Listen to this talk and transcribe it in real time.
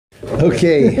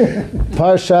Okay,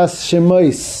 Parshas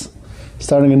Shemos,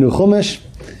 starting a new Chumash,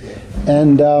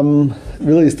 and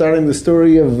really starting the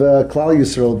story of Klal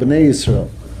Yisrael, Bnei Yisrael.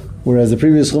 Whereas the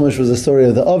previous Chumash was the story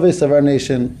of the Ovis of our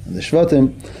nation, the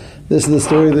Shvatim, this is the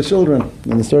story of the children,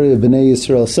 and the story of Bnei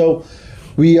Yisrael. So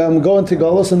we go into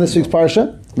Golos in this week's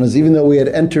Parsha, because even though we had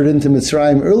entered into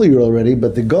Mitzrayim earlier already,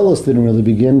 but the Golos didn't really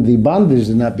begin, the bondage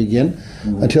did not begin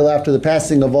until after the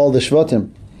passing of all the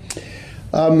Shvatim.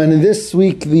 And in this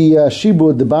week, the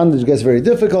Shibud, the bondage, gets very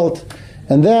difficult.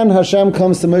 And then Hashem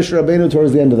comes to Moshe Rabbeinu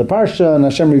towards the end of the Parsha, and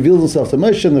Hashem reveals himself to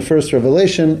Moshe in the first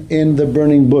revelation in the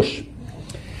burning bush.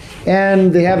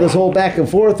 And they have this whole back and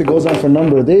forth. It goes on for a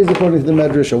number of days, according to the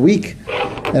Medrash, a week.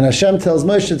 And Hashem tells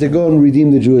Moshe to go and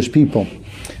redeem the Jewish people.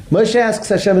 Moshe asks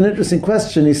Hashem an interesting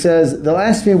question. He says, they'll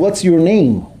ask me, what's your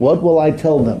name? What will I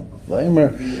tell them?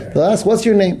 They'll ask, what's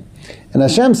your name? And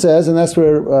Hashem says, and that's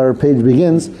where our page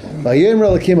begins,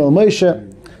 Vayomer Elokim el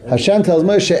Moshe, Hashem tells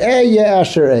Moshe, Ehyeh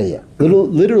asher ehyeh.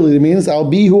 Literally it means, I'll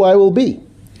be who I will be.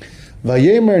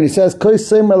 Vayomer, and he says, Kos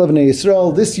Somer Levnei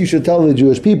Yisrael, this you should tell the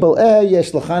Jewish people, Ehyeh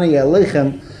shlachani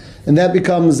aleichem. And that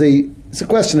becomes it's a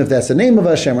question if that's the name of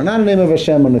Hashem or not a name of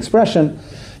Hashem, an expression.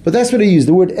 But that's what he used,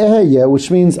 the word Ehyeh, which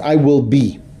means I will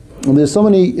be. And there's so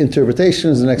many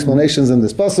interpretations and explanations in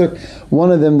this pasuk.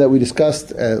 One of them that we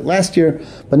discussed last year,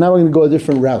 but now we're going to go a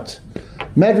different route.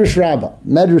 Medrash Rabbah.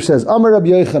 Medrash says, Amar Rabbi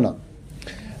Yochanan.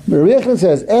 Rabbi Yochanan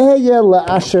says, Ehyeh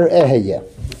la'asher ehyeh.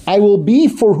 I will be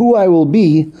for who I will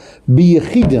be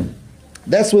yechidim.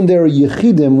 That's when they're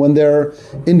yechidim, when they're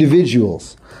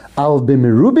individuals. Al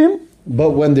b'merubim,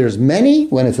 but when there's many,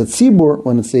 when it's a tzibur,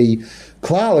 when it's a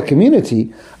klal, a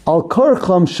community, al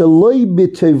karcham shaloi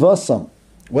b'tevasam.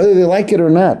 Whether they like it or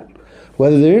not,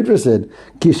 whether they're interested,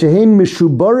 kishehin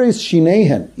mishubares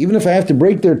shinehen, even if I have to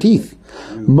break their teeth,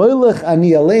 Molech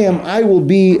ani aleim, I will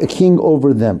be a king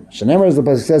over them. Shenemar, as the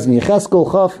pasuk says in Yecheskel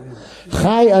Chaf,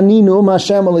 Chai ani nu'um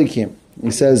Hashem alekim.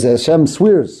 He says Hashem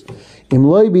swears, Im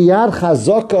loy biyad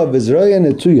chazaka v'zroya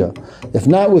netuya, if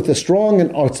not with a strong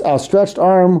and outstretched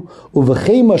arm,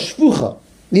 uvechema shvucha,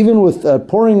 even with an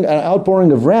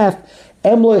outpouring of wrath,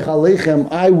 Emloich aleichem,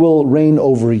 I will reign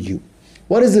over you.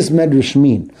 What does this medrash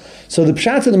mean? So the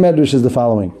pshat of the medrash is the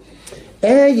following.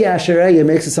 Ehyeh asher ehyeh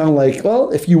makes it sound like, well,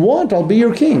 if you want, I'll be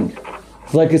your king.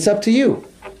 It's like it's up to you.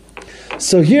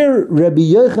 So here Rabbi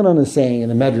Yochanan is saying in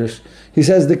the medrash, he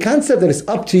says the concept that it's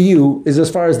up to you is as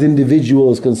far as the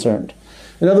individual is concerned.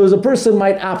 In other words, a person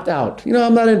might opt out.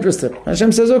 I'm not interested.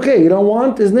 Hashem says, okay, you don't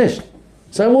want, is nisht.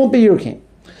 So I won't be your king.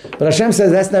 But Hashem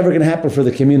says that's never going to happen for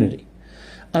the community.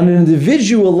 On an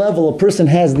individual level, a person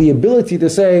has the ability to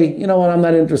say, you know what, I'm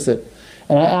not interested.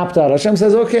 And I opt out. Hashem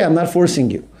says, okay, I'm not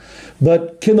forcing you.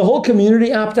 But can the whole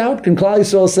community opt out? Can Klal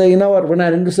Yisrael say, you know what, we're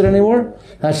not interested anymore?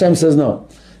 Hashem says no.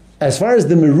 As far as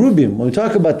the merubim, when we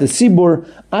talk about the tzibur,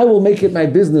 I will make it my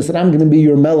business and I'm going to be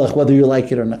your melech, whether you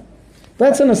like it or not.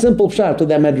 That's in a simple pshat what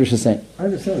that medrash is saying. I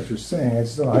understand what you're saying. I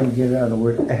just don't know how you get out of the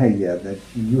word ehyeh, that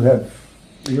you have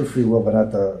your free will, but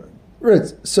not the...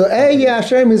 Right. So Ehyeh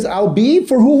Hashem is I'll be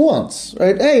for who wants.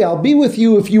 Right? Hey, I'll be with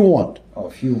you if you want. Oh,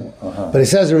 if you want. Uh-huh. But he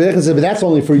says, but that's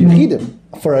only for Yechidim.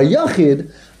 For a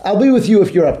Yachid, I'll be with you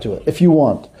if you're up to it, if you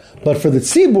want. But for the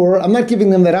Tzibur, I'm not giving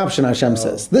them that option, Hashem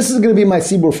says. This is going to be my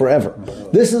Tzibur forever.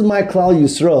 This is my Klal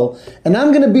Yisrael, and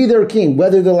I'm going to be their king,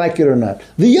 whether they like it or not.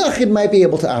 The Yachid might be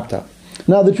able to opt out.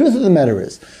 Now, the truth of the matter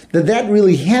is that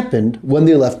really happened when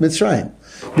they left Mitzrayim.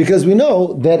 Because we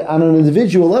know that on an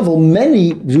individual level,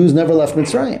 many Jews never left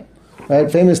Mitzrayim.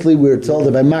 Right? Famously, we're told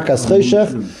that by Makas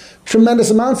Cheshach, tremendous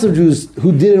amounts of Jews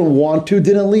who didn't want to,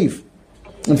 didn't leave.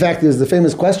 In fact, there's the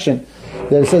famous question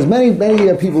that it says many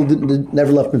people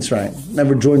never left Mitzrayim,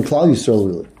 never joined Klal Yisrael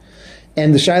really.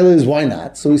 And the shaila is, why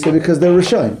not? So we say because they're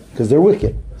Rishoyim, because they're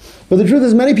wicked. But the truth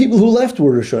is many people who left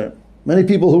were Rishoyim. Many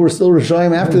people who were still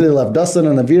Rishoyim after they left, Dasan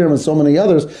and Aviram and so many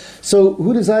others. So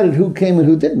who decided who came and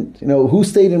who didn't? Who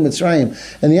stayed in Mitzrayim?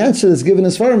 And the answer that's given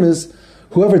as far is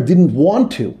whoever didn't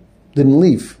want to, didn't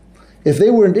leave. If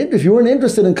you weren't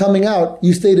interested in coming out,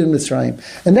 you stayed in Mitzrayim.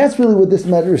 And that's really what this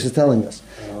medrash is telling us.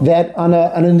 That on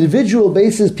an individual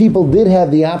basis, people did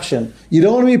have the option. You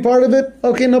don't want to be part of it?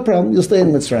 Okay, no problem. You'll stay in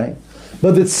Mitzrayim.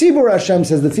 But the Tzibur Hashem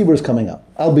says the Tzibur is coming up.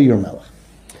 I'll be your melech.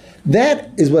 That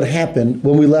is what happened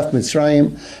when we left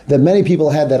Mitzrayim, that many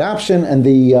people had that option, and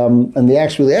they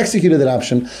actually executed that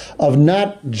option of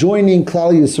not joining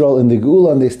Klal Yisrael in the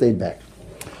Geula, and they stayed back.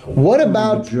 What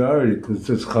about... The majority, because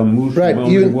it's Chamush, right,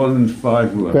 only 1 in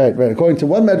 5 left. Right. According to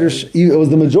one medrash, it was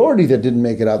the majority that didn't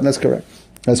make it out, and that's correct.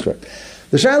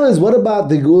 The shaila is, what about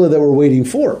the Geula that we're waiting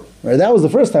for? Right? That was the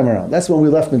first time around. That's when we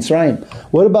left Mitzrayim.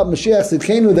 What about Moshiach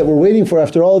Tzidkenu that we're waiting for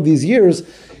after all of these years?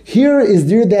 Here is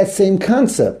that same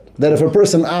concept. That if a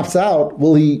person opts out,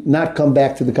 will he not come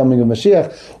back to the coming of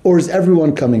Mashiach, or is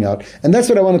everyone coming out? And that's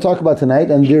what I want to talk about tonight,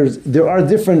 and there are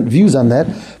different views on that,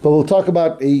 but we'll talk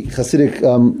about a Hasidic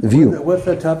view. What's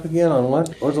that topic again on what?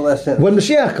 What's the last sentence? When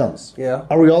Mashiach comes, Yeah.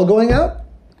 are we all going out?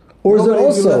 Or is it Nobody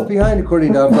will be also... left behind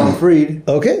according to Avram Fried.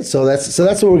 Okay, so that's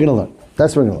what we're going to learn.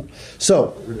 That's what we're going to learn.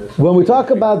 So, when we talk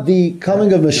about the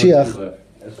coming of Mashiach,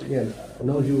 Again,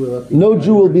 no Jew will left no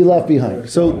Jew will be left behind.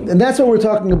 So, and that's what we're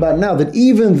talking about now, that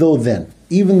even though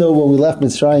when we left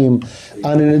Mitzrayim,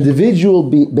 on an individual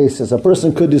basis, a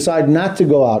person could decide not to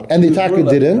go out, and the attacker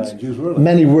didn't.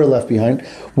 Many were left behind.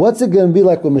 What's it going to be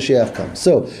like when Mashiach comes?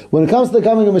 So, when it comes to the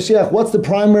coming of Mashiach, what's the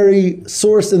primary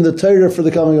source in the Torah for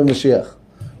the coming of Mashiach?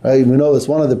 Right? We know it's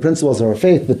one of the principles of our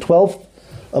faith, the 12th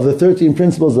of the 13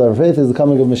 principles of our faith is the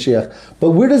coming of Mashiach. But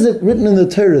where does it written in the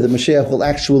Torah that Mashiach will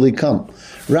actually come?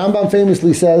 Rambam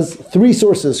famously says 3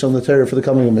 sources from the Torah for the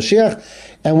coming of Mashiach.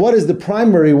 And what is the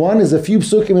primary one is a few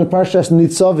psukim in Parshas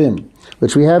Nitzavim,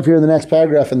 which we have here in the next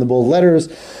paragraph in the bold letters.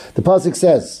 The pasuk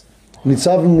says,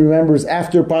 Nitzavim remembers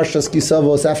after Parshas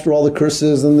Kisavos, after all the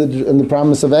curses and the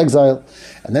promise of exile.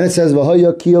 And then it says,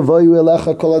 V'hoya ki avoyu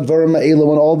elecha kol advarim ha'ela,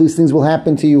 when all these things will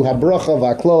happen to you, habracha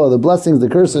v'aklola, the blessings, the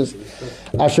curses,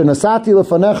 asher nasati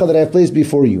lefanecha, that I have placed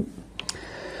before you.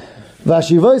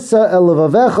 V'ashivoisa el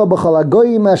levavecha b'chol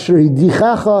hagoyim asher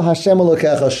hidichacha Hashem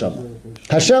elokecha shama.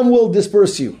 Hashem will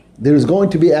disperse you. There is going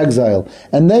to be exile.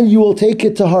 And then you will take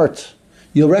it to heart.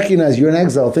 You'll recognize you're in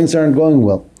exile, things aren't going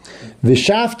well.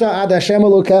 V'shavta ad Hashem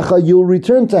elokecha, you'll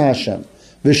return to Hashem.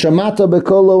 V'shamata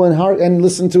bekolo, and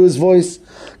listen to His voice.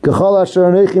 K'chol asher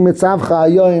anechi mitzavcha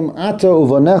hayoim ata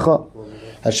uvanecha.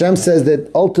 Hashem says that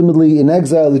ultimately in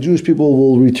exile the Jewish people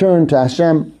will return to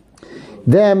Hashem.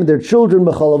 Them, their children,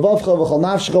 b'chol avavcha, b'chol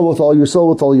nafshecha, with all your soul,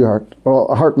 with all your heart,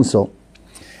 or heart and soul.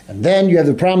 And then you have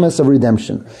the promise of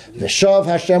redemption. V'shav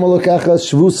Hashem elokecha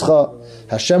shvuscha.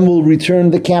 Hashem will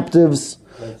return the captives.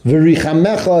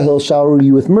 V'richamecha, He'll shower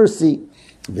you with mercy.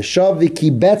 V'shav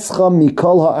v'kibetzcha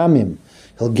mikol ha'amim.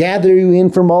 He'll gather you in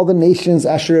from all the nations.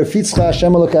 Asher afitzcha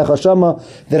Hashem elokecha shama,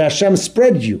 that Hashem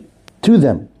spread you to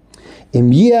them.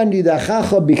 Im yeh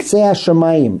nidachacha b'ktzei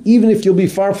hashamayim, even if you'll be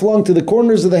far flung to the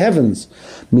corners of the heavens.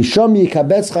 Misham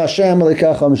yikabetzcha Hashem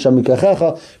elokecha misham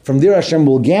yikachecha. From there Hashem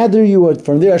will gather you.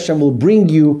 From there Hashem will bring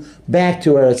you back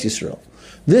to Eretz Yisrael.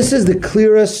 This is the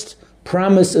clearest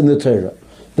promise in the Torah,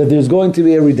 that there's going to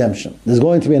be a redemption. There's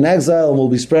going to be an exile, and we'll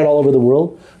be spread all over the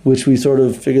world, which we sort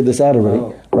of figured this out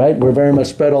already, right? We're very much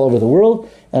spread all over the world,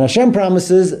 and Hashem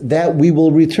promises that we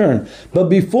will return. But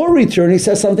before return, He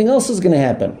says something else is going to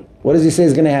happen. What does He say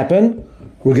is going to happen?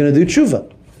 We're going to do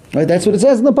tshuva. Right? That's what it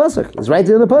says in the pasuk. It's right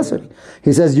there in the pasuk.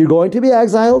 He says, you're going to be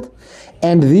exiled,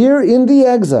 and there in the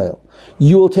exile,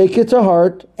 you will take it to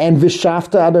heart, and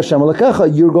v'shafta ad Hashem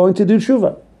elokecha, you're going to do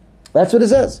tshuva. That's what it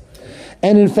says.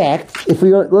 And in fact,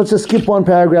 let's just skip one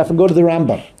paragraph and go to the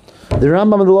Rambam. The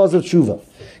Rambam in the Laws of Tshuva.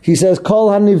 He says, Kol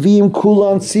hanivim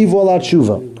kulan tzivu ala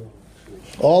tshuva.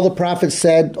 All the prophets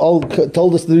told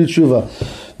us to do tshuva.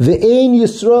 Ve'ein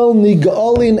Yisrael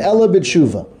niga'olin ela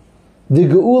b'tshuva. The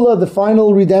geula, the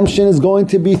final redemption, is going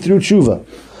to be through tshuva.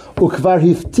 Ukvar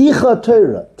hifticha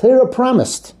Torah. Torah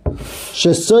promised.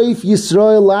 Shesoif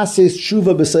Yisrael lases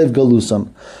tshuva b'seif galusam.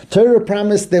 Torah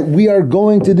promised that we are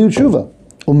going to do tshuva.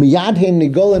 And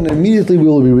immediately we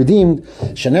will be redeemed.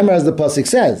 Shenemar, as the pasuk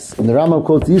says, and the Rambam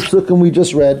quotes these psukim we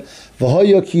just read,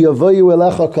 V'hoya ki yavoyu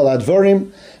elecha kol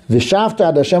advarim, v'shavta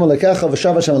ad Hashem elokecha,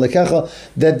 v'shav Hashem elokecha,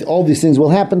 that all these things will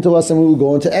happen to us, and we will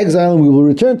go into exile, and we will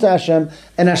return to Hashem,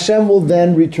 and Hashem will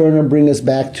then return and bring us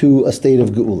back to a state of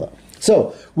geula.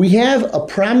 So, we have a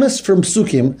promise from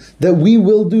psukim that we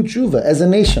will do tshuva as a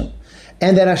nation,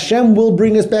 and that Hashem will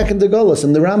bring us back into Golus.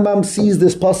 And the Rambam sees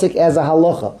this pasuk as a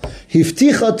halacha.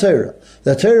 Hifticha Torah.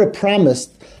 The Torah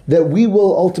promised that we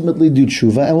will ultimately do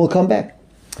tshuva and will come back.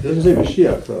 It doesn't say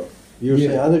Mashiach, though. You're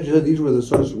saying, I thought you said these were the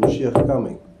source of Mashiach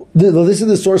coming. This is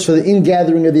the source for the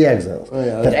ingathering of the exiles. Oh,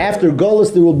 yeah, that after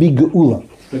Golus there will be geula.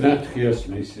 But not Tchias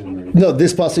Mesim. No,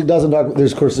 this pasuk doesn't talk.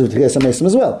 There's courses of Tchias Mesim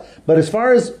as well. But as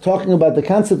far as talking about the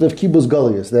concept of Kibbutz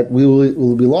Goliath, that we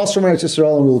will be lost from Eretz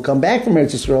Yisrael and we will come back from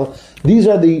Eretz Yisrael, these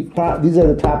are the top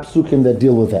psukim that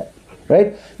deal with that.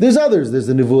 Right? There's others. There's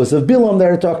the Nevuos of Bilam that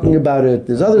are talking about it.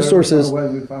 There's other sources.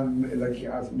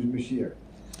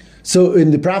 So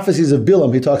in the prophecies of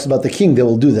Bilam, he talks about the king that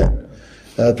will do that.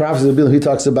 The prophecies of Bilam, he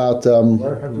talks about. In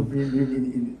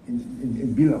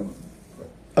Bilam.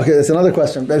 Okay, that's another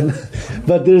question.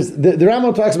 But there's the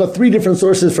Rambam talks about 3 different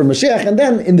sources for Mashiach, and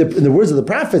then in the words of the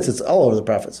prophets, it's all over the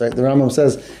prophets, right? The Rambam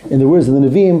says in the words of the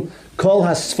Nevi'im, Kol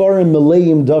hasfarim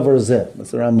meleim davar zeh.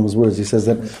 That's the Rambam's words. He says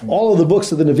that all of the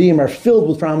books of the Nevi'im are filled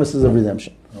with promises of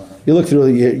redemption. You look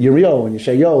through Yirmiyahu and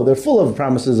Yeshayahu, they're full of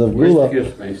promises of Where's Gula.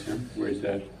 Tchias Mesim? Where's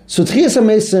that? So Tchias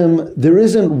HaMesim, there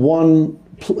isn't one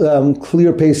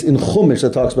clear pace in Chumash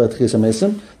that talks about Tchias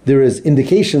HaMesim. There is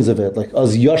indications of it, like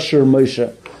Az Yasher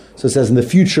Moshe. So it says in the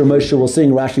future Moshe will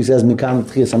sing. Rashi says Mikan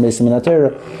Tchias HaMesim in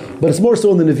Torah, but it's more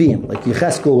so in the Nevi'im, like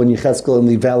Yecheskel, when Yecheskel in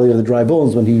the Valley of the Dry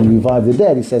Bones, when he revived the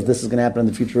dead, he says this is going to happen in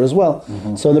the future as well.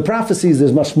 So in the prophecies,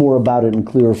 there's much more about it in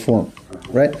clearer form,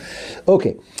 right?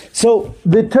 Okay, so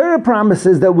the Torah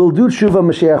promises that we'll do tshuva,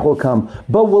 Mashiach will come,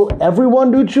 but will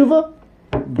everyone do tshuva?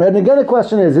 Right? And again, the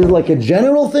question is it like a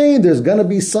general thing? There's going to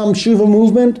be some tshuva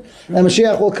movement, and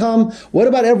Mashiach will come. What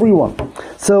about everyone?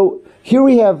 So here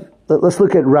we have. Let's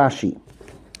look at Rashi.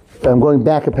 I'm going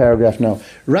back a paragraph now.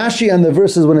 Rashi on the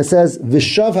verses when it says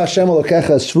Vishav Hashem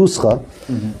Elokecha Shvuscha,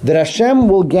 that Hashem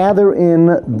will gather in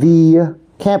the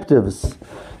captives.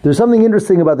 There's something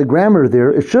interesting about the grammar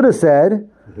there. It should have said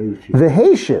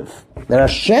V'heshiv, that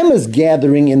Hashem is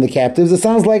gathering in the captives. It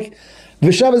sounds like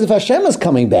Vishav as if Hashem is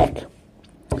coming back.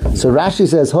 So Rashi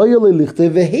says Hoyole Lichte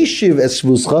V'heshiv es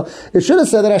Shvuscha. It should have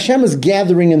said that Hashem is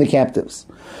gathering in the captives.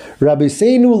 Rabbi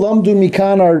Seinu Lamdu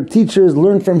Mikan, our teachers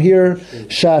learned from here,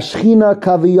 Shashchina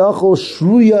Kaviyachol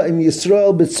Shruya in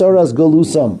Yisrael B'tzaras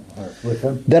Galusam.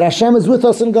 That Hashem is with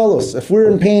us in Galus. If we're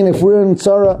in pain, if we're in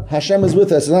tzara, Hashem is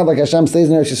with us. It's not like Hashem stays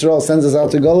in Eretz Yisrael, sends us out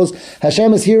to Galus.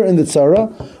 Hashem is here in the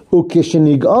tzara.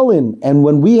 Ukishenig Alin. And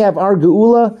when we have our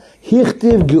Geula,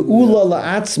 Hichtiv Geula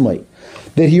La'atzmai.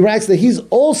 That he writes that he's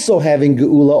also having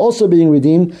Geula, also being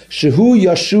redeemed. Shehu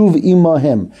Yashuv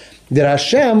Imahem. That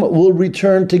Hashem will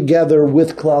return together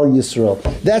with Klal Yisrael.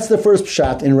 That's the first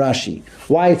pshat in Rashi.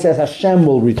 Why it says Hashem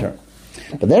will return.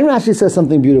 But then Rashi says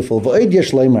something beautiful. V'oid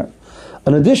yesh leimer.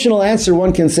 An additional answer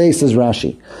one can say, says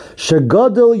Rashi,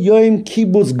 Shegadol yoim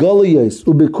kibbutz galuyos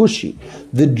ubekushi.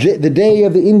 The day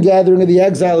of the ingathering of the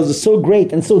exiles is so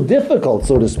great and so difficult,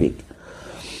 so to speak.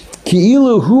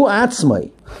 Ki'ilu hu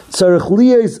atzmai. Tzarech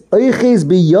liyos oiches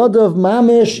biyadav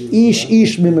mamesh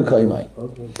ish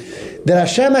mimekaymai. That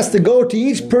Hashem has to go to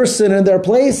each person in their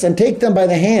place and take them by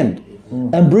the hand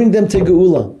and bring them to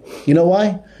Geula. You know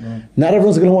why? Not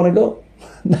everyone's going to want to go.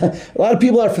 A lot of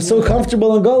people are so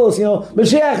comfortable in Golos.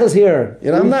 Moshiach is here.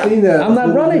 I'm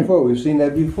not running. We've seen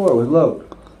that before with Lot.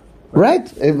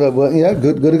 Right?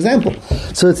 Good example.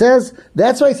 So it says,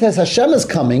 that's why it says Hashem is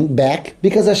coming back,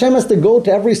 because Hashem has to go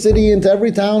to every city, into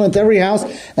every town, into every house,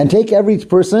 and take every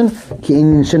person.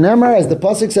 In Shenemar, as the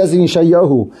Pasuk says in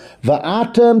Yeshayahu,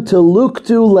 Va'atem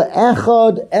teluktu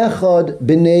le'echad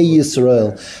b'nei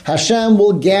Yisrael. Hashem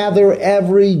will gather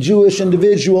every Jewish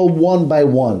individual one by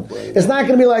one. It's not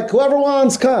going to be like, whoever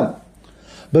wants, come.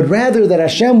 But rather that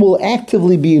Hashem will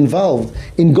actively be involved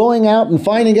in going out and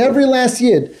finding every last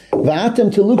yid, v'atem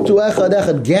teluktu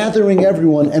echad, gathering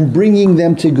everyone and bringing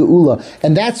them to Geula.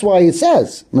 And that's why it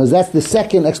says, that's the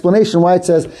second explanation why it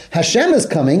says Hashem is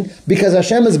coming, because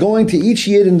Hashem is going to each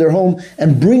yid in their home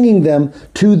and bringing them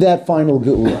to that final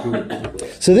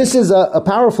Geula. So this is a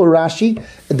powerful Rashi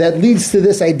that leads to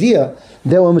this idea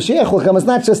that when Moshiach will come, it's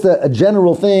not just a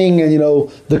general thing and,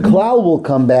 the klal will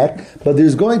come back, but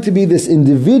there's going to be this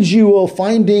individual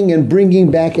finding and bringing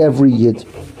back every yid.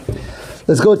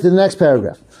 Let's go to the next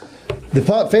paragraph. The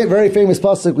very famous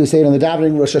pasuk we say in the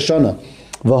davening Rosh Hashanah,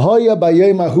 V'hoya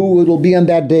b'yomahu, it will be on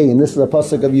that day, and this is a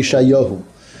pasuk of Yeshayahu.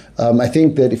 I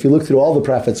think that if you look through all the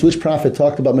prophets, which prophet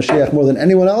talked about Moshiach more than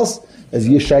anyone else? As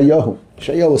Yeshayahu.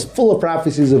 Yeshayahu is full of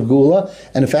prophecies of Geula,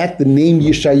 and in fact the name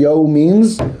Yeshayahu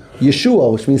means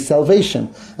Yeshua, which means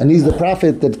salvation. And he's the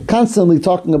prophet that's constantly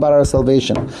talking about our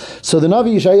salvation. So the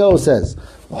Navi Yeshayahu says,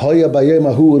 Hoya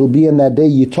b'yomahu, it'll be in that day,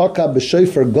 Yitaka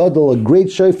b'shofar gadol, a great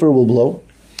shofar will blow.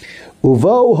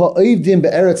 Uvau ha'oivdim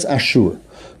be'eretz Ashur,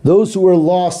 those who were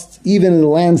lost even in the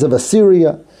lands of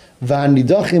Assyria,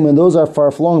 v'hanidachim, and those are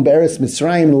far flung be'eretz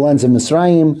Mitzrayim, in the lands of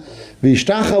Mitzrayim,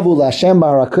 v'yishtachavu l'Hashem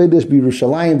b'Harakodesh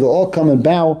b'Yerushalayim, they'll all come and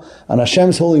bow on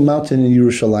Hashem's holy mountain in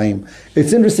Yerushalayim.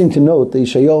 It's interesting to note that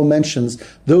Yeshayahu mentions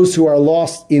those who are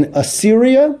lost in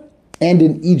Assyria and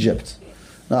in Egypt.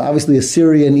 Now, obviously,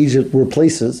 Assyria and Egypt were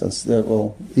places.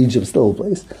 Egypt's still a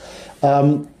place.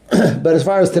 But as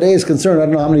far as today is concerned, I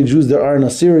don't know how many Jews there are in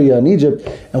Assyria and Egypt,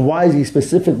 and why is he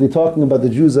specifically talking about the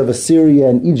Jews of Assyria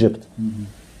and Egypt? Mm-hmm.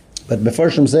 But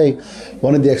Mefarshim say,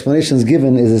 one of the explanations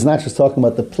given is it's not just talking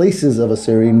about the places of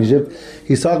Assyria and Egypt,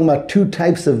 he's talking about two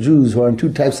types of Jews who are in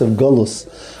two types of Golus.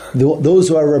 Those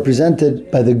who are represented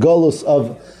by the Golus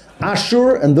of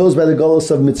Ashur and those by the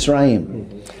Golus of Mitzrayim.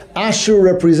 Mm-hmm. Ashur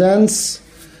represents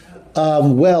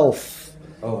wealth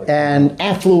and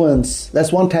affluence.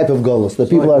 That's one type of golus. The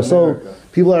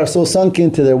people are so sunk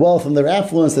into their wealth and their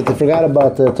affluence that they forgot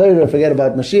about Torah, forget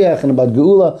about Moshiach and about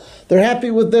Geula. They're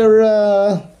happy with their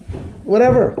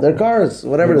whatever, their cars,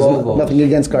 whatever. There's nothing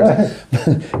against cars.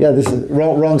 Yeah, this is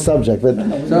wrong subject, but A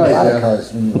lot of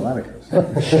cars. We need a lot of cars.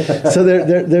 so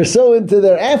they're so into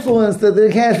their affluence that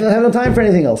they can't have no time for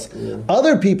anything else. Yeah.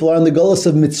 Other people are in the golus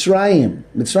of Mitzrayim.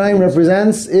 Mitzrayim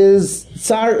represents is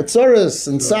tsaris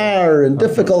and tsar and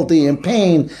difficulty and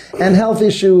pain and health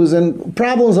issues and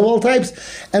problems of all types.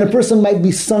 And a person might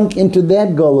be sunk into that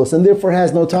golus and therefore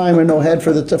has no time or no head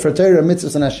for Torah,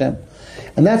 mitzvahs, and Hashem.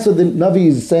 And that's what the Navi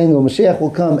is saying. When Moshiach will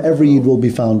come, every Yid will be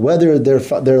found. Whether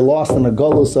they're lost in a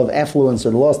golus of affluence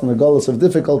or lost in a golus of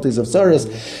difficulties of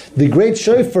tsaris, the great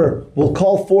shofar will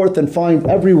call forth and find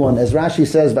everyone. As Rashi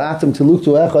says, "V'atem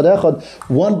tiluktu echad echad,"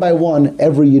 one by one,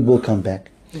 every Yid will come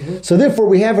back. Mm-hmm. So therefore,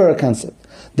 we have our concept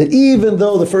that even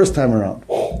though the first time around,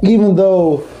 even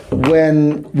though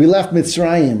when we left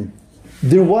Mitzrayim,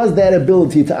 there was that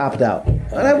ability to opt out,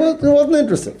 and I wasn't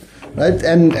interested. Right?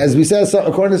 And as we said,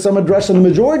 according to some drasha, the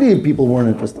majority of people weren't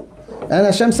interested. And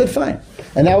Hashem said, fine.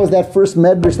 And that was that first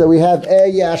medrash that we have,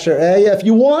 if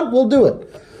you want, we'll do it.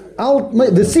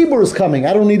 The Sibur is coming.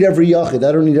 I don't need every yachid.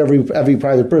 I don't need every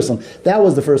private person. That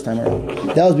was the first time around.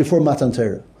 That was before Matan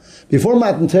Torah. Before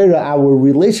Matan Torah, our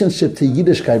relationship to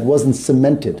Yiddishkeit wasn't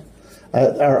cemented.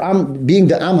 Being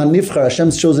the Am HaNivchar,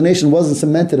 Hashem's chosen nation, wasn't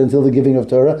cemented until the giving of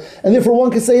Torah, and therefore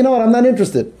one could say, you know what, I'm not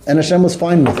interested, and Hashem was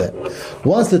fine with it.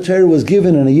 Once the Torah was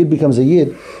given and a Yid becomes a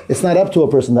Yid, it's not up to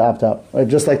a person to opt out. Right?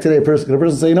 Just like today, a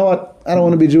person say, you know what, I don't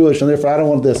want to be Jewish, and therefore I don't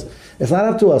want this. It's not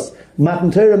up to us.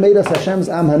 Matan Torah made us Hashem's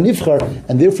Am HaNivchar,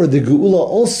 and therefore the Geula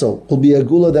also will be a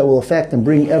Geula that will affect and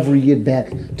bring every Yid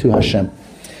back to Hashem.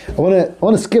 I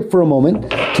want to skip for a moment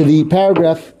to the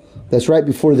paragraph that's right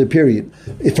before the period.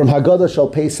 It's from Haggadah Shal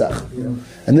Pesach. Yeah.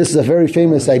 And this is a very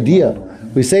famous idea.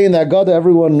 We say in the Haggadah,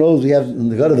 everyone knows we have in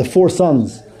the Haggadah the 4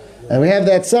 sons. And we have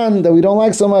that son that we don't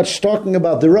like so much talking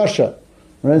about the Rasha.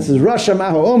 Right? It says, Rasha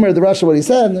Mahu Omer, the Rasha, what he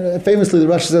said. And famously, the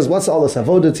Rasha says, what's all this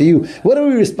avodah to you? What do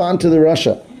we respond to the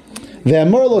Rasha?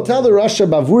 Ve'amor tell the Rasha,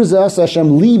 Bavur ze'as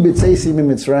Hashem li b'tzeisi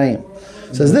mitzrayim.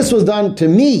 Says, this was done to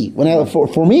me,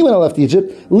 for me when I left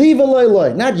Egypt. Li v'loi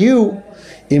loi, not you.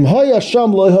 If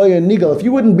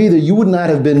you wouldn't be there, you would not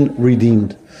have been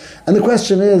redeemed. And the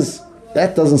question is,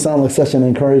 that doesn't sound like such an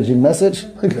encouraging message.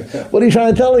 What are you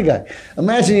trying to tell the guy?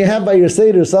 Imagine you have by your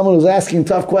Seder someone who's asking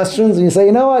tough questions, and you say,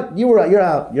 you know what, you're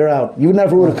out. You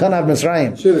never would have come out of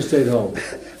Mitzrayim. Should have stayed home.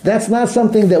 That's not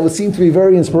something that would seem to be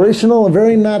very inspirational and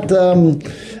very not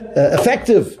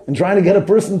effective in trying to get a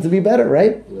person to be better,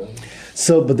 right? Yeah.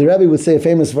 So, but the Rebbe would say a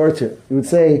famous vartur. He would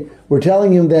say, we're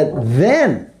telling him that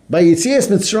then, by Yetzias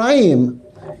Mitzrayim,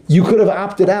 you could have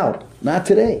opted out. Not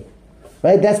today.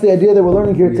 Right? That's the idea that we're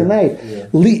learning here tonight.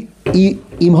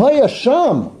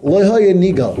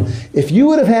 If you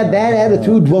would have had that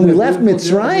attitude when we left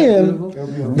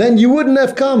Mitzrayim, then you wouldn't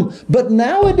have come. But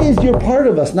nowadays you're part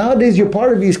of us. Nowadays you're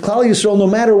part of these Klal Yisrael no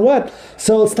matter what.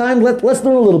 So it's time, let's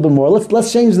learn a little bit more.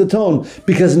 Let's change the tone.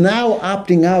 Because now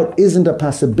opting out isn't a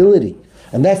possibility.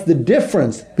 And that's the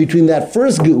difference between that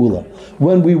first Geula,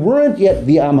 when we weren't yet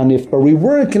the Am HaNivchar, we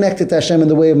weren't connected to Hashem in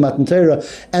the way of Matan Torah,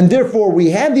 and therefore we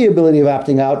had the ability of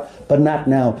opting out, but not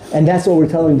now. And that's what we're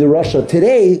telling the Rasha.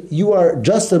 Today, you are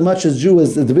just as much a Jew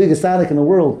as the biggest tzaddik in the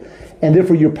world, and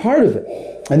therefore you're part of it.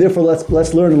 And therefore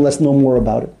let's learn and let's know more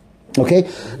about it. Okay?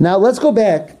 Now let's go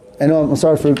back. I know I'm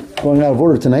sorry for going out of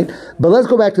order tonight, but let's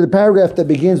go back to the paragraph that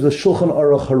begins with Shulchan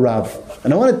Aruch Harav.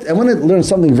 And I want to learn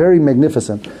something very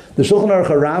magnificent. The Shulchan Aruch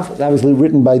Harav is obviously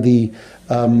written by the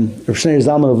Rav Shneur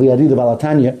Zalman of Liadi, the Baal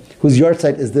HaTanya, whose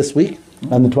yahrzeit is this week,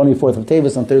 on the 24th of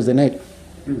Tevis, on Thursday night.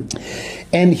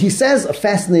 And he says a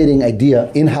fascinating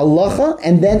idea in Halacha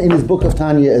and then in his book of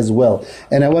Tanya as well.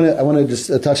 And I want to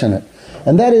just touch on it.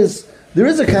 And that is, there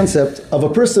is a concept of a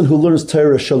person who learns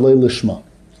Torah shaloi lishma.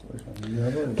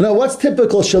 Now, what's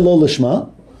typical shaloi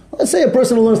lishma? Let's say a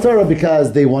person who learns Torah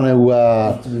because they want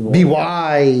to be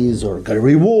wise or get a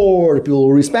reward, people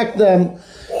will respect them.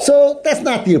 So that's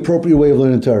not the appropriate way of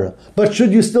learning Torah. But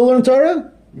should you still learn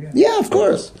Torah? Yeah, of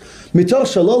course. Mitoch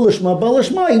shaloi lishma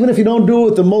balishma, even if you don't do it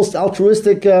with the most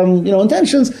altruistic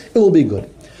intentions, it will be good.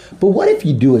 But what if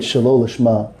you do it shaloi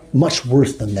lishma much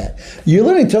worse than that? You're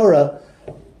learning Torah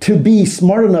to be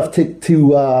smart enough to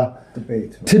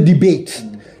debate.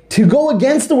 To go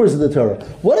against the words of the Torah.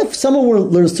 What if someone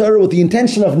learns Torah with the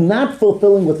intention of not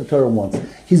fulfilling what the Torah wants?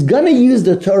 He's going to use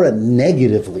the Torah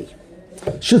negatively.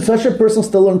 Should such a person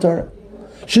still learn Torah?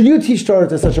 Should you teach Torah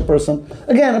to such a person?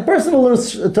 Again, a person who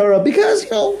learns Torah because,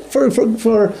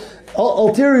 for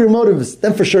ulterior motives,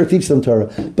 then for sure teach them Torah.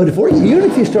 But if you're going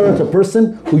to teach Torah to a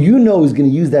person who you know is going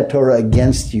to use that Torah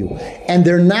against you, and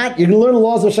you're going to learn the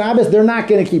laws of Shabbos, they're not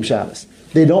going to keep Shabbos.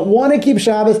 They don't want to keep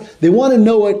Shabbos. They want to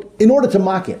know it in order to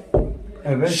mock it.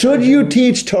 Should you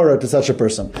teach Torah to such a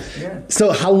person? Yeah.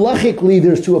 So halachically,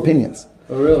 there's two opinions.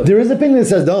 Oh, really? There is an opinion that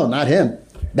says, no, not him.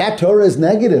 That Torah is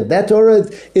negative. That Torah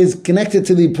is connected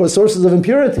to the sources of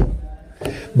impurity.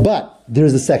 But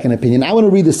there's a second opinion. I want to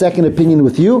read the second opinion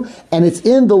with you, and it's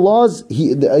in the laws.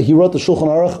 He wrote the Shulchan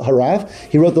Aruch Harav.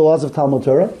 He wrote the laws of Talmud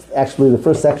Torah. Actually, the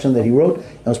first section that he wrote,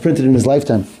 and was printed in his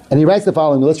lifetime. And he writes the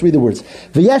following. Let's read the words.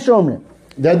 V'yesh omrim.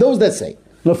 There are those that say.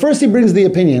 Now, first he brings the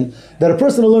opinion that a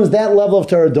person who learns that level of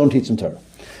Torah, don't teach him Torah.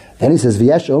 Then he says,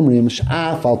 V'yesh omrim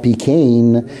sh'af al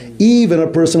pikein. Even a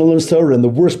person who learns Torah in the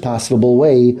worst possible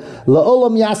way,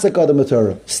 la'olam yasak adam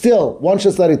Torah. Still, one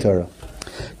should study Torah.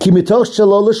 Even though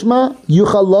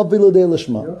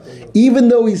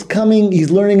he's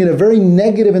learning in a very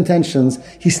negative intentions,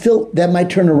 that might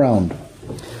turn around.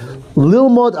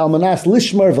 Lilmod almanas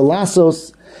lishmar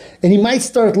velasos, and he might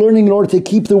start learning in order to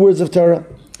keep the words of Torah.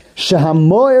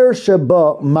 Shahamoyer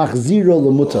sheba machziro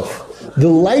lemutaf. The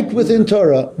light within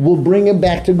Torah will bring him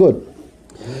back to good.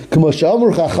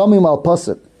 K'moshamur chachamim al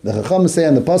pasuk. The chacham say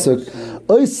on the pasuk,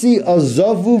 Oisi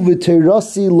azavu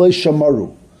v'terasi lo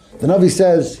shamaru. The Navi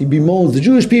says, he bemoans the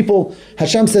Jewish people.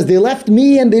 Hashem says, they left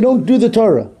me and they don't do the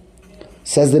Torah.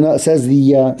 Says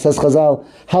Chazal,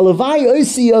 Halavai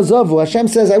oisi azavu. Hashem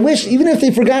says, I wish, even if they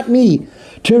forgot me,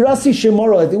 terasi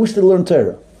shemara, they wish to learn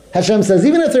Torah. Hashem says,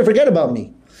 even if they forget about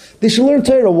me, they should learn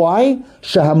Torah. Why?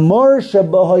 Shahamar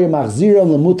shabahoy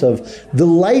machziram lemutav. The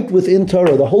light within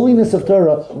Torah, the holiness of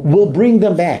Torah, will bring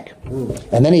them back.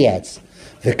 And then he adds,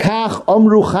 V'kach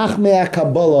omru chachmei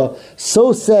Kabbalah.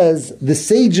 So says the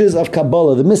sages of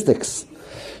Kabbalah, the mystics.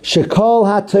 Shekol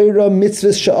ha-Torah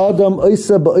mitzvahs she'adam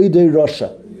oisa ba'idei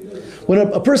rasha. When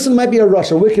a person might be a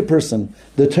rasha, a wicked person,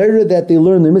 the Torah that they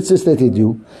learn, the mitzvahs that they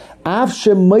do, av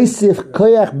she'moisif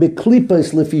koyach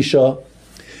beklipos lefisha.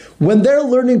 When they're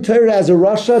learning Torah as a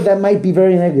rasha, that might be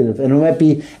very negative, and it might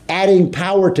be adding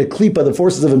power to klipa, the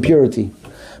forces of impurity.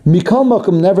 Mikol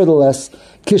makom, nevertheless,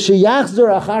 when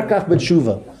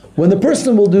the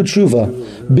person will do tshuva,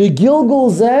 begilgul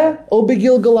zeh or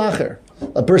begilgul acher.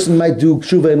 A person might do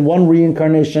tshuva in one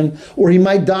reincarnation, or he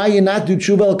might die and not do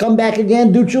tshuva. He'll come back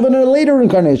again, do tshuva in a later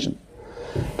incarnation.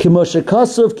 The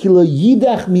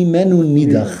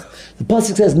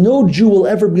pasuk says, no Jew will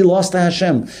ever be lost to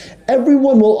Hashem.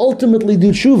 Everyone will ultimately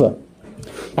do tshuva.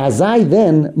 Azai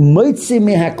then, moitzi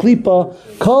mehaklipa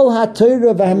kol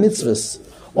ha-Torah v'ha-mitzvahs.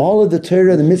 All of the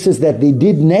Torah, the mitzvahs that they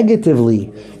did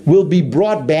negatively, will be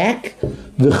brought back.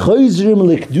 And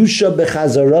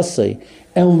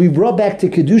will be brought back to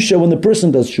kedusha when the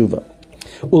person does tshuva.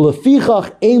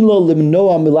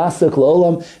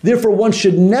 Therefore, one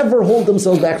should never hold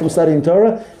themselves back from studying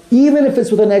Torah, even if it's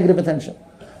with a negative intention,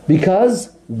 because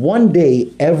one day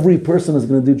every person is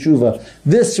going to do tshuva.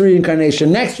 This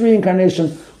reincarnation, next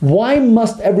reincarnation. Why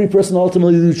must every person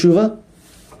ultimately do tshuva?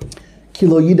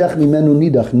 No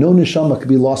neshama could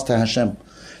be lost to Hashem.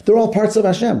 They're all parts of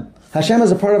Hashem. Hashem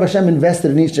is a part of Hashem invested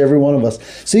in each and every one of us.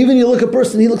 So even you look at a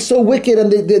person, he looks so wicked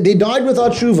and they died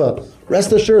without tshuva.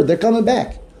 Rest assured, they're coming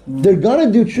back. They're going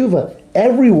to do tshuva.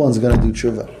 Everyone's going to do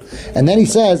tshuva. And then he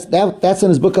says, that's in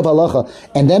his book of Halacha.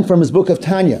 And then from his book of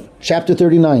Tanya, chapter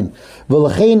 39.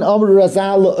 That's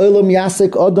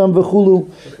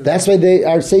why they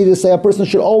are saying to say a person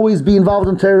should always be involved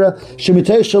in Torah.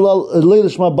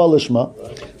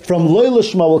 From loy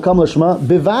lishma will come lishma.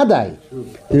 Bivadai.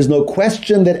 There's no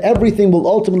question that everything will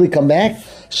ultimately come back.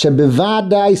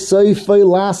 Shebivadai soifei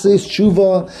lasis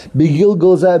tshuva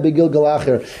begilgal zeh begilgal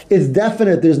acher. It's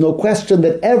definite. There's no question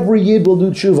that every yid will do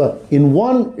tshuva in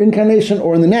one incarnation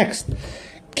or in the next.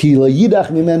 Ki la yidach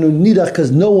mimenu nidach,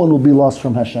 because no one will be lost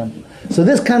from Hashem. So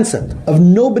this concept of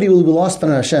nobody will be lost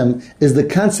from Hashem is the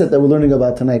concept that we're learning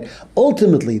about tonight.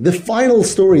 Ultimately, the final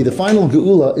story, the final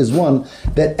geula is one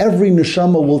that every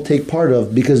neshama will take part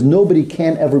of, because nobody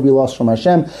can ever be lost from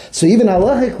Hashem. So even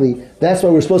halachically, that's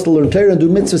why we're supposed to learn Torah and do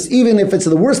mitzvahs, even if it's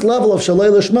the worst level of shalei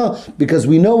lishma, because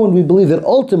we know and we believe that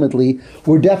ultimately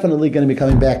we're definitely going to be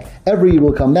coming back. Every yid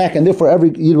will come back, and therefore every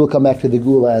yid will come back to the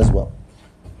geula as well.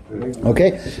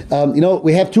 Okay?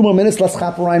 We have 2 more minutes. Let's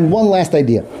hop around one last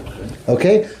idea.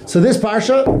 Okay, so this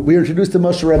parsha, we are introduced to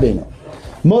Moshe Rabbeinu.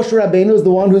 Moshe Rabbeinu is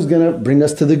the one who's going to bring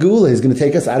us to the Geula. He's going to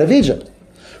take us out of Egypt.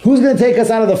 Who's going to take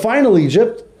us out of the final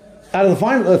Egypt, out of the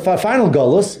final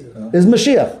Golus, is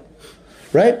Moshiach.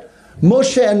 Right?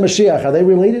 Moshe and Moshiach, are they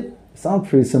related? Sound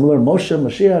pretty similar. Moshe,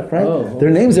 Moshiach, right? Oh.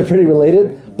 Their names are pretty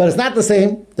related, but it's not the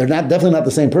same. They're definitely not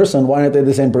the same person. Why aren't they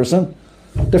the same person?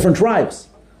 Different tribes.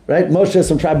 Right? Moshe is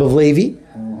from tribe of Levi,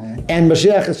 and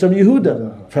Moshiach is from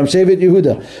Yehuda, from Shevet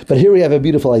Yehuda. But here we have a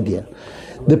beautiful idea.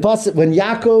 The pasuk when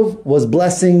Yaakov was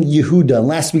blessing Yehuda in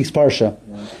last week's parsha,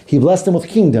 he blessed him with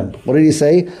kingdom. What did he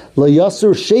say? La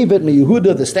Yasur Shevet me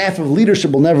Yehuda, the staff of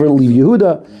leadership will never leave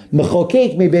Yehuda.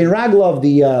 Mechokek me bein Raglav,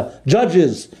 the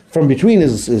judges from between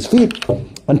his feet,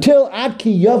 until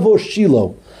Adki Yavo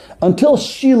Shiloh, until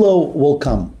Shiloh will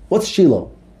come. What's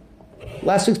Shiloh?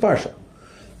 Last week's parsha.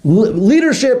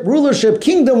 Leadership, rulership,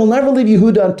 kingdom will never leave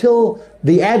Yehuda until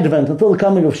the advent, until the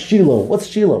coming of Shiloh. What's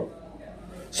Shiloh?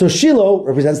 So Shiloh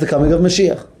represents the coming of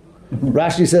Mashiach.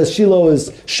 Rashi says Shiloh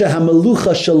is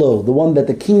Shehamalucha Shiloh, the one that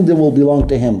the kingdom will belong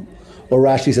to him. Or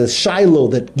Rashi says Shiloh,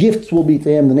 that gifts will be to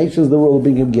him, the nations of the world will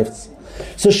bring him gifts.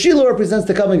 So Shiloh represents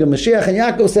the coming of Mashiach, and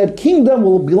Yaakov said, kingdom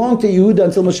will belong to Yehuda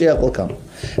until Mashiach will come.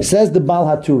 Says the Baal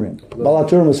HaTurim. Baal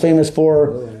HaTurim was famous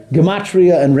for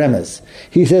Gematria and Remez.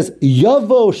 He says,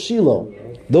 Yavo Shiloh.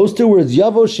 Those two words,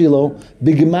 Yavo Shiloh,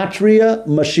 Gematria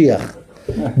Mashiach.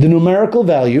 The numerical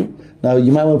value. Now,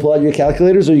 you might want to pull out your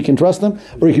calculators, or you can trust them,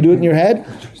 or you can do it in your head.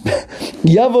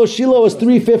 Yavo Shiloh is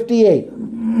 358.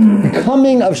 The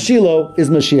coming of Shiloh is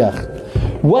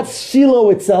Mashiach. What's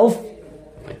Shiloh itself?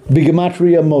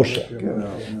 B'gematria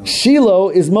Moshe. Shiloh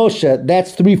is Moshe.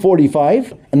 That's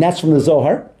 345, and that's from the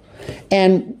Zohar.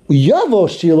 And Yavo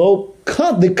Shiloh,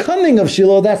 the coming of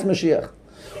Shiloh, that's Mashiach.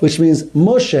 Which means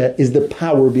Moshe is the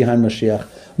power behind Mashiach.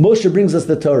 Moshe brings us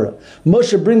the Torah.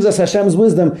 Moshe brings us Hashem's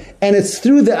wisdom, and it's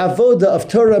through the avoda of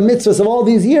Torah mitzvahs of all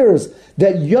these years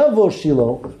that Yavo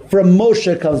Shiloh, from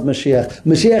Moshe comes Mashiach.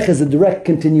 Mashiach is a direct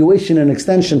continuation and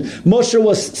extension. Moshe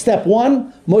was step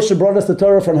one. Moshe brought us the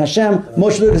Torah from Hashem.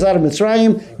 Moshe took us out of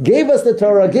Mitzrayim, gave us the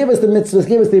Torah, gave us the mitzvahs,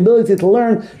 gave us the ability to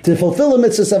learn, to fulfill the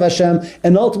mitzvahs of Hashem,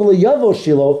 and ultimately Yavo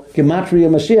Shiloh, Gematria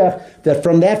Mashiach, that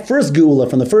from that first Geula,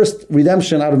 from the first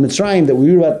redemption out of Mitzrayim that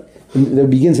we read about, that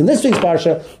begins in this week's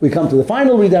parsha, we come to the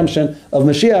final redemption of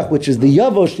Mashiach, which is the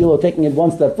Yavo Shiloh, taking it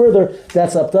one step further.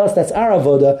 That's up to us. That's our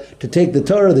avoda, to take the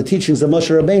Torah, the teachings of Moshe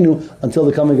Rabbeinu, until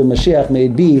the coming of Mashiach. May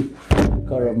it be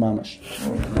Karav Mamash.